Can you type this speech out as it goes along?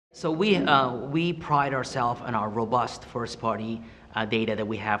So we pride ourselves on our robust first-party data that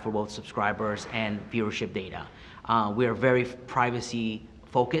we have for both subscribers and viewership data. We are very privacy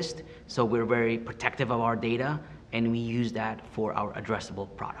focused, so we're very protective of our data, and we use that for our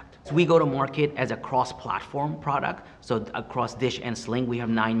addressable product. So we go to market as a cross-platform product. So across Dish and Sling, we have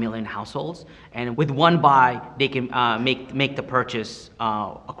 9 million households, and with one buy, they can make the purchase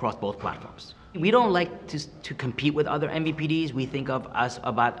across both platforms. We don't like to compete with other MVPDs. We think of us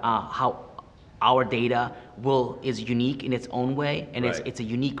about how our data is unique in its own way, and Right. it's a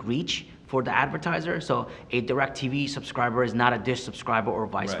unique reach for the advertiser. So a DirecTV subscriber is not a Dish subscriber or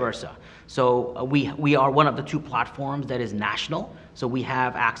vice Right. versa. So we are one of the two platforms that is national. So we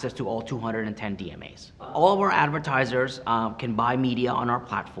have access to all 210 DMAs. All of our advertisers can buy media on our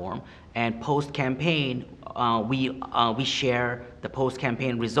platform, and post-campaign, we share the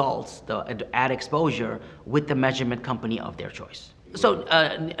post-campaign results, the ad exposure, with the measurement company of their choice. So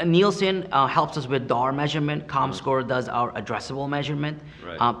Nielsen helps us with DAR measurement. ComScore does our addressable measurement.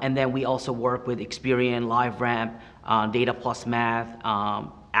 Right. And then we also work with Experian, LiveRamp, Data Plus Math,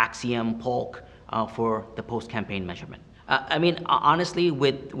 Axiom, Polk for the post-campaign measurement. I mean, honestly,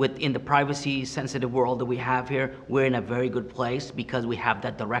 in the privacy-sensitive world that we have here, we're in a very good place because we have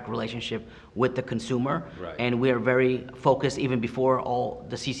that direct relationship with the consumer, Right. and we are very focused even before all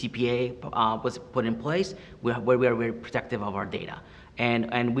the CCPA was put in place. We are very protective of our data,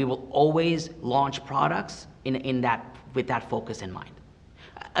 and we will always launch products with that focus in mind.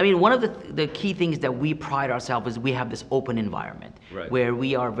 I mean, one of the key things that we pride ourselves is we have this open environment, Right. where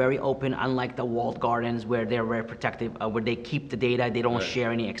we are very open, unlike the walled gardens where they're very protective, where they keep the data, they don't Right. share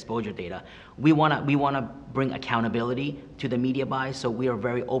any exposure data. We wanna bring accountability to the media buys, so we are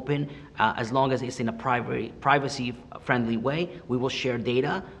very open. As long as it's in a privacy-friendly way, we will share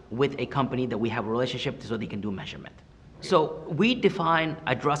data with a company that we have a relationship so they can do measurement. So we define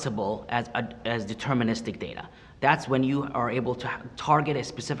addressable as deterministic data. That's when you are able to target a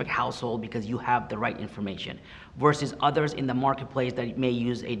specific household because you have the right information, versus others in the marketplace that may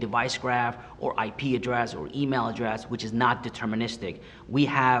use a device graph or IP address or email address, which is not deterministic. We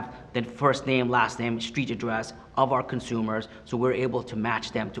have the first name, last name, street address of our consumers, so we're able to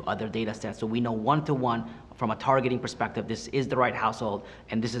match them to other data sets. So we know one-to-one from a targeting perspective, this is the right household,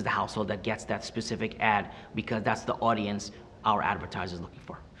 and this is the household that gets that specific ad because that's the audience our advertiser is looking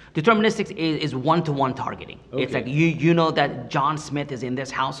for. Deterministic is one-to-one targeting. Okay. It's like you know that John Smith is in this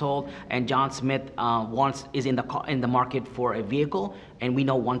household, and John Smith is in the market for a vehicle, and we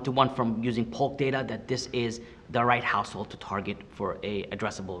know one-to-one from using Polk data that this is the right household to target for a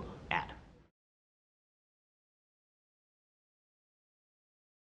addressable